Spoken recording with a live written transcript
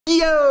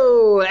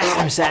Yo,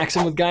 I'm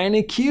Saxon with Guy in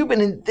a Cube,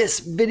 and in this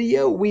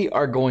video we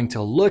are going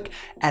to look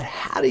at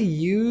how to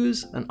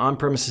use an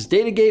on-premises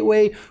data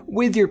gateway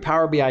with your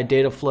Power BI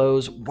data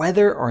flows,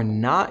 whether or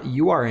not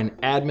you are an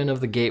admin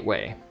of the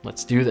gateway.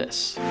 Let's do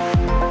this.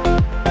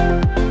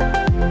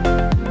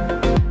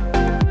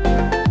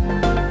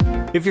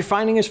 If you're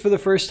finding us for the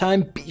first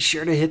time, be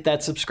sure to hit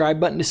that subscribe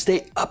button to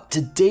stay up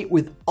to date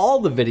with all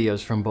the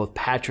videos from both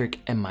Patrick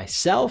and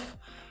myself.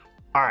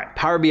 All right,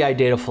 Power BI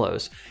data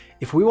flows.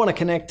 If we want to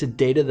connect to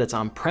data that's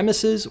on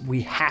premises,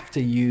 we have to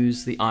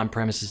use the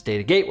on-premises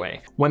data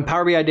gateway. When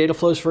Power BI data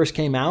flows first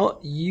came out,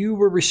 you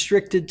were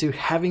restricted to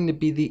having to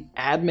be the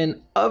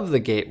admin of the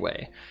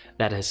gateway.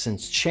 That has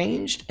since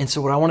changed. And so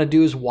what I want to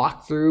do is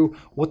walk through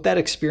what that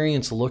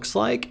experience looks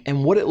like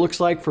and what it looks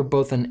like for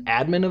both an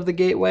admin of the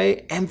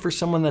gateway and for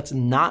someone that's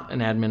not an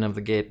admin of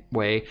the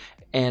gateway.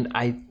 And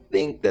I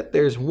think that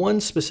there's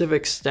one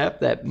specific step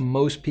that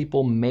most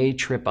people may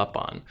trip up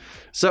on.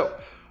 So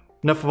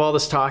enough of all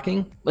this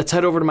talking, let's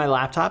head over to my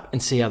laptop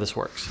and see how this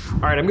works. All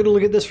right, I'm gonna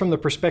look at this from the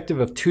perspective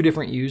of two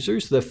different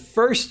users. The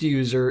first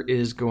user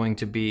is going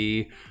to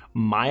be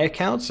my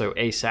account, so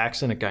A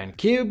Saxon at Guy in a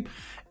Cube,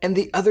 and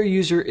the other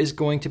user is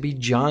going to be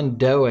John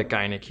Doe at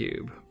Guy in a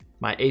Cube.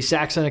 My A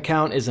Saxon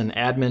account is an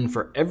admin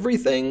for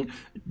everything.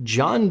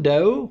 John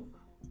Doe,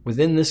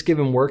 within this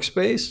given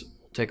workspace,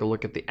 take a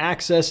look at the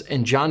access,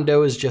 and John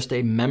Doe is just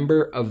a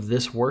member of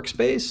this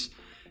workspace.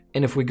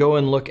 And if we go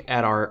and look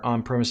at our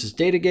on-premises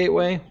data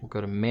gateway, we'll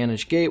go to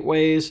Manage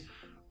Gateways,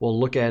 we'll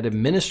look at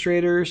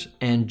Administrators,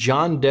 and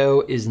John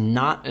Doe is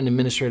not an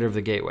administrator of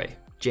the gateway.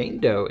 Jane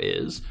Doe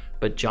is,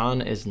 but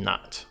John is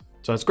not.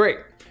 So that's great.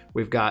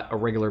 We've got a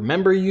regular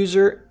member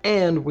user,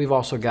 and we've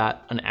also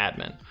got an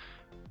admin.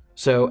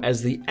 So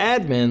as the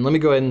admin, let me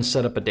go ahead and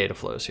set up a data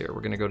flows here.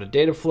 We're gonna go to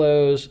data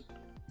flows,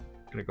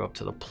 I'm gonna go up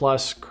to the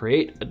plus,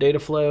 create a data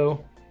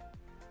flow.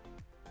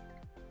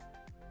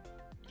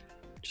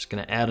 Just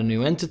gonna add a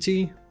new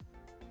entity.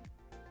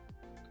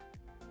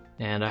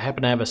 And I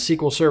happen to have a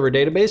SQL Server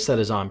database that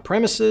is on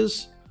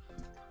premises.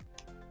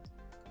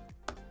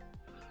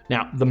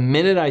 Now, the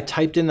minute I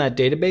typed in that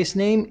database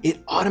name,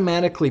 it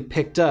automatically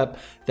picked up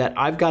that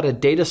I've got a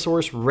data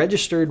source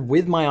registered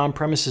with my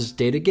on-premises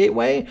data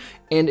gateway,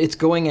 and it's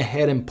going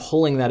ahead and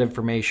pulling that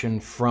information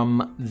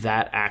from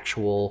that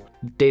actual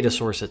data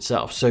source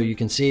itself. So you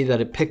can see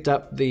that it picked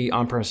up the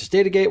on-premises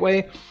data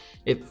gateway.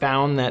 It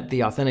found that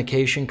the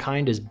authentication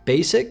kind is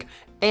basic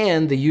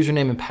and the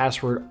username and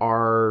password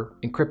are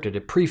encrypted.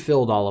 It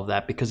pre-filled all of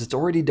that because it's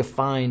already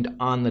defined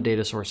on the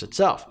data source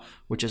itself,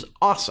 which is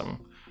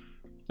awesome.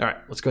 All right,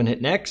 let's go and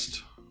hit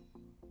next.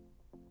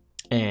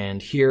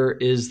 And here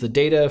is the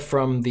data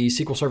from the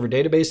SQL Server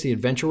database, the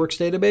AdventureWorks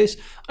database.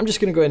 I'm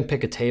just gonna go ahead and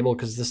pick a table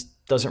because this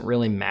doesn't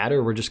really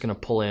matter. We're just gonna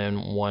pull in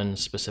one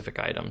specific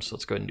item. So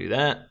let's go ahead and do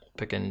that.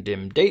 Pick in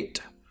dim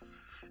date,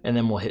 and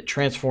then we'll hit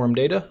transform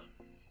data.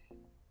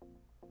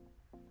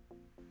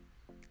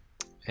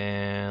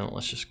 And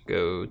let's just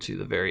go to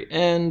the very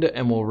end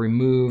and we'll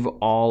remove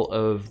all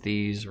of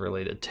these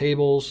related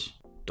tables,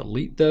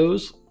 delete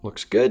those,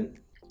 looks good.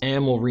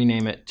 And we'll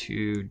rename it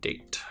to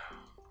date.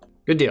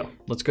 Good deal.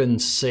 Let's go ahead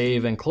and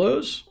save and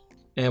close.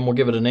 And we'll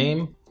give it a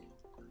name,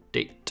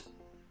 date.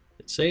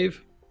 Hit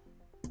save.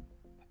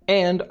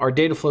 And our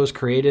data flow is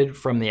created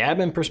from the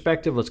admin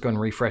perspective. Let's go and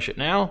refresh it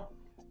now.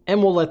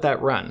 And we'll let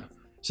that run.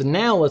 So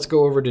now let's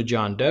go over to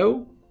John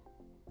Doe.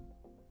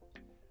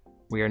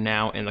 We are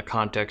now in the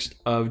context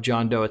of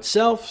John Doe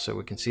itself, so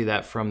we can see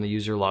that from the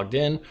user logged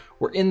in.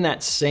 We're in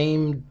that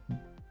same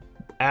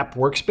app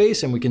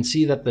workspace, and we can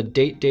see that the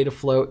date data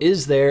flow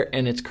is there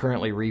and it's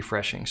currently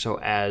refreshing. So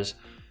as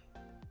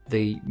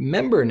the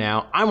member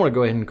now, I want to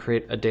go ahead and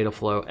create a data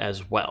flow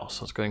as well.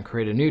 So let's go ahead and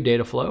create a new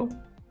data flow.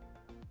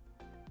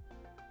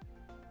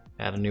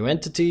 Add a new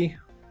entity,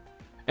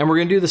 and we're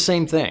going to do the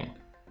same thing.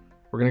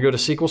 We're going to go to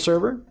SQL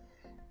Server.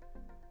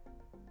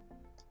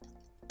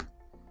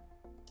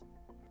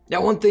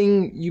 Now, one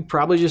thing you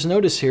probably just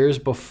noticed here is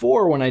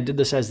before, when I did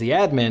this as the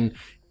admin,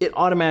 it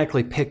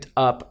automatically picked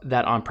up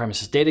that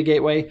on-premises data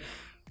gateway.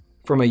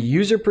 From a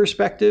user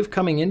perspective,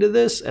 coming into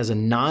this as a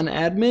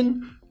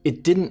non-admin,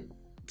 it didn't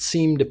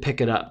seem to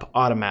pick it up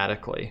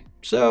automatically.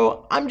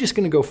 So I'm just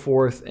gonna go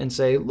forth and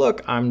say,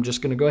 look, I'm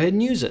just gonna go ahead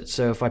and use it.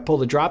 So if I pull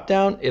the drop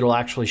down, it'll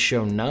actually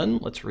show none.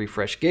 Let's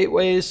refresh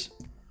gateways,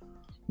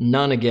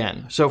 none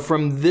again. So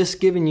from this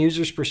given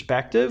user's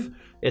perspective,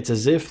 it's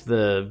as if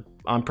the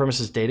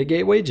on-premises data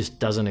gateway just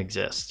doesn't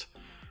exist,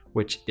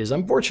 which is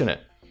unfortunate.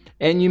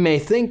 And you may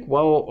think,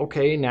 well,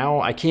 okay, now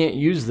I can't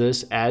use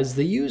this as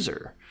the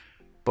user,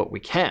 but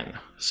we can.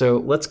 So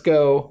let's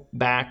go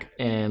back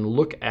and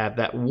look at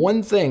that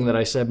one thing that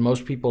I said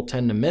most people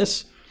tend to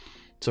miss.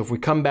 So if we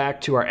come back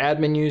to our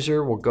admin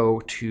user, we'll go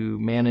to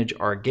manage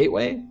our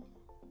gateway.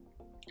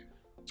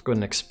 Let's go ahead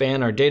and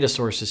expand our data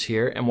sources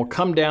here, and we'll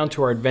come down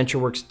to our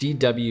AdventureWorks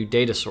DW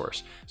data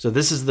source. So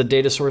this is the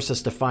data source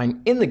that's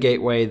defined in the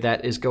gateway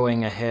that is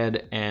going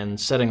ahead and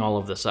setting all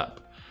of this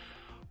up.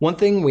 One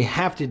thing we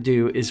have to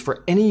do is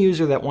for any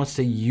user that wants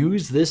to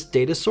use this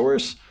data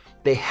source,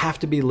 they have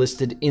to be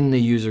listed in the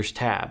users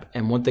tab.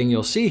 And one thing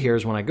you'll see here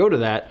is when I go to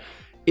that,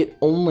 it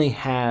only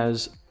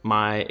has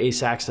my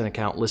Saxton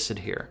account listed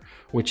here,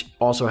 which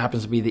also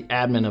happens to be the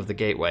admin of the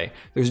gateway.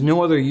 There's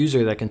no other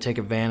user that can take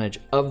advantage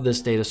of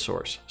this data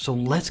source. So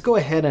let's go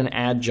ahead and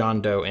add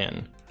John Doe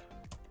in.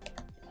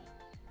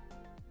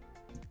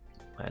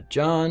 Add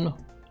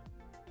John.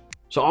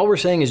 So all we're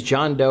saying is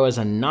John Doe as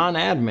a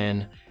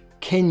non-admin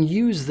can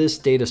use this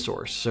data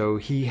source. So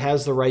he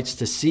has the rights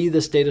to see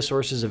this data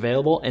source is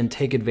available and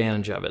take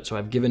advantage of it. So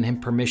I've given him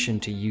permission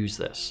to use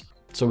this.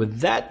 So with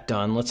that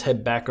done, let's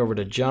head back over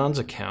to John's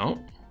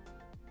account.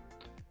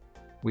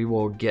 We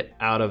will get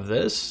out of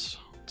this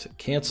to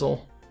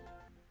cancel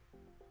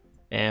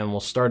and we'll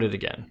start it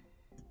again.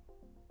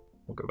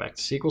 We'll go back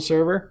to SQL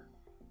Server.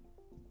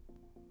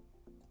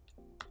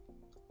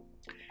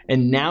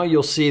 And now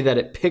you'll see that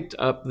it picked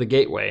up the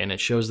gateway and it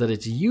shows that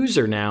it's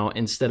user now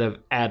instead of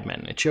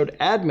admin. It showed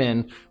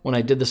admin when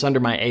I did this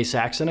under my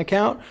Saxton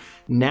account.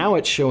 Now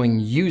it's showing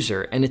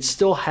user and it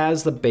still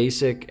has the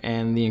basic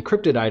and the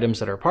encrypted items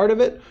that are part of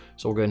it.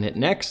 So we'll go ahead and hit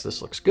next.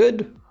 This looks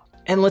good.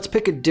 And let's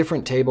pick a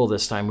different table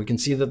this time. We can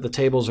see that the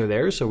tables are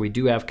there. So we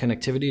do have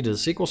connectivity to the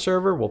SQL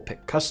Server. We'll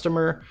pick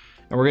customer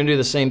and we're gonna do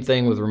the same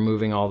thing with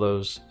removing all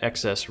those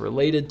excess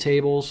related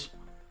tables.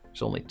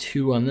 There's only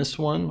 2 on this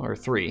one, or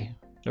 3.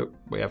 Nope,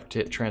 we have to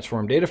hit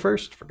transform data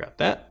first, forgot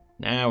that.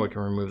 Now we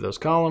can remove those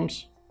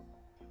columns.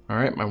 All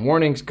right, my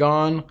warning's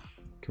gone.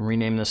 Can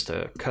rename this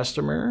to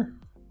customer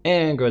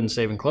and go ahead and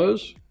save and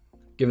close.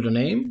 Give it a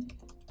name.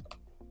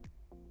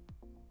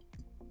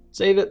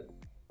 Save it.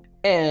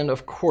 And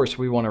of course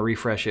we wanna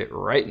refresh it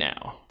right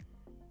now.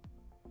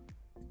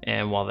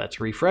 And while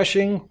that's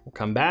refreshing, we'll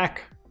come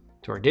back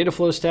to our data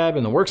flows tab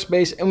in the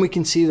workspace and we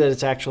can see that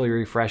it's actually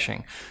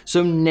refreshing.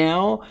 So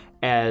now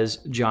as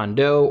John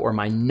Doe or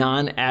my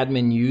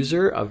non-admin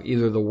user of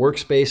either the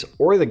workspace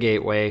or the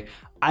gateway,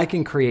 I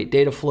can create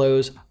data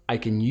flows. I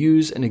can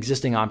use an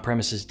existing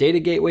on-premises data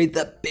gateway.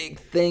 The big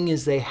thing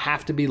is they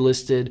have to be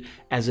listed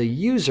as a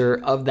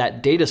user of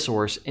that data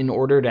source in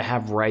order to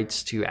have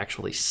rights to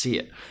actually see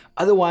it.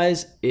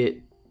 Otherwise,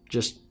 it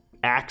just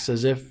acts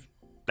as if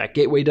that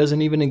gateway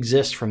doesn't even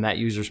exist from that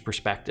user's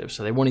perspective,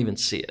 so they won't even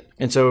see it.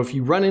 And so if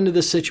you run into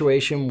this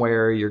situation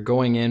where you're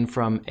going in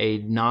from a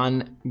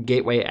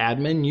non-gateway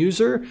admin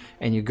user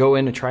and you go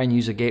in to try and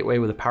use a gateway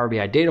with a Power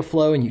BI data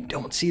flow and you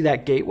don't see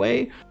that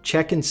gateway,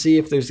 check and see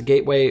if there's a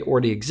gateway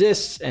already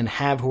exists and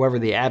have whoever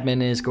the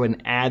admin is go ahead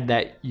and add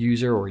that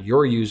user or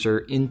your user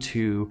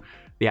into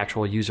the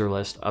actual user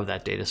list of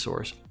that data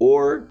source.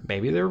 Or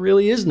maybe there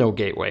really is no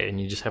gateway and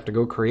you just have to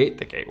go create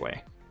the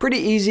gateway. Pretty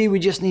easy, we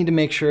just need to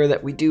make sure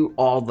that we do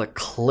all the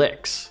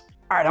clicks.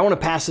 All right, I wanna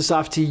pass this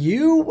off to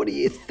you. What do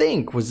you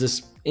think? Was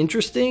this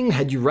interesting?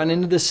 Had you run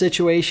into this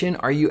situation?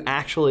 Are you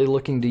actually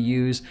looking to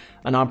use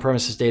an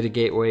on-premises data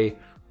gateway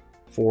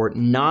for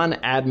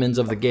non-admins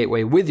of the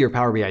gateway with your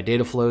Power BI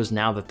data flows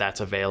now that that's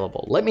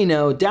available? Let me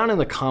know down in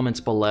the comments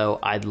below.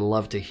 I'd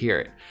love to hear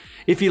it.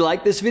 If you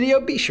like this video,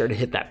 be sure to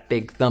hit that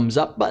big thumbs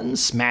up button,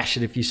 smash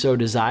it if you so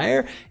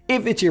desire.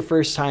 If it's your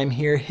first time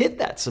here, hit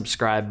that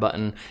subscribe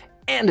button.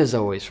 And as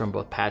always, from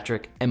both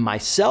Patrick and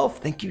myself,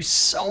 thank you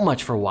so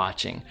much for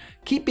watching.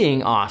 Keep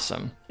being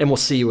awesome, and we'll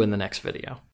see you in the next video.